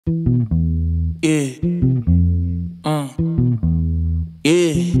Yeah.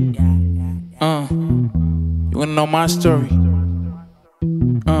 Yeah. You wanna know my story?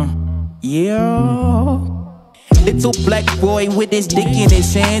 Yeah. Little black boy with his dick in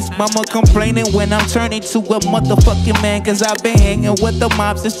his hands. Mama complaining when I'm turning to a motherfucking man. Cause I've been hanging with the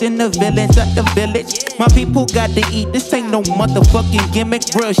mobsters in the village, at the village. My people got to eat, this ain't no motherfucking gimmick,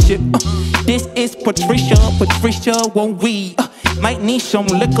 real shit. This is Patricia won't we? Might need some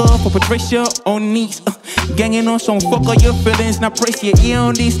liquor for Patricia on knees. Ganging on some fuck all your feelings. Now press your ear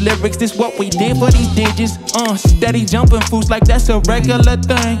on these lyrics. This what we did for these digits. Steady jumping fools like that's a regular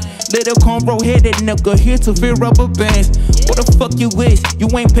thing. Little cornrow headed nigga here to feel rubber bands. What the fuck you is? You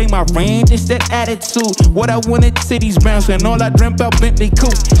ain't pay my rent, it's that attitude. What I wanted cities rounds and all I dreamt about Bentley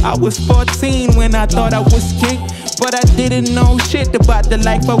coupe. I was 14 when I thought I was king, but I didn't know shit about the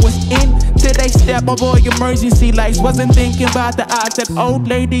life I was in. Till they stepped my boy emergency lights. Wasn't thinking about the odds. That old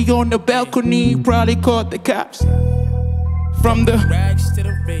lady on the balcony probably called the cops. From the rags to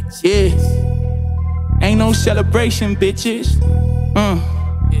the riches. Yeah. Ain't no celebration, bitches.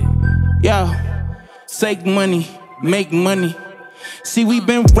 Yo, save money, make money. See, we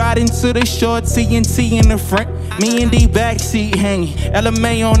been riding to the short TNT in the front, me in the backseat hanging,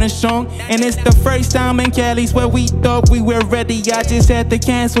 LMA on the song. And it's the first time in Cali's where we thought we were ready. I just had to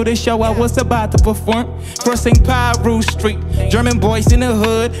cancel the show I was about to perform. Crossing Pyro Street, German boys in the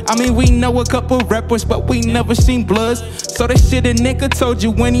hood. I mean, we know a couple rappers, but we never seen Bloods. So the shit a nigga told you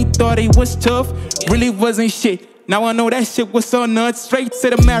when he thought he was tough really wasn't shit. Now I know that shit was so nuts, straight to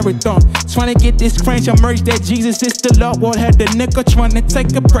the marathon. Trying to get this cranch, I merged that Jesus is the Lord. What had the nigga trying to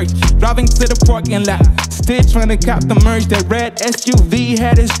take a break, driving to the parking lot, still trying to cop the merge. That red SUV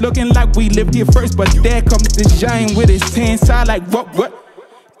had us looking like we lived here first. But there comes this giant with his hands side like what?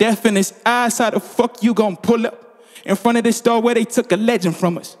 Death in his eyes, how the fuck you gon' pull up in front of the store where they took a legend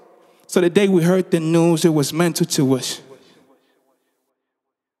from us? So the day we heard the news, it was mental to us.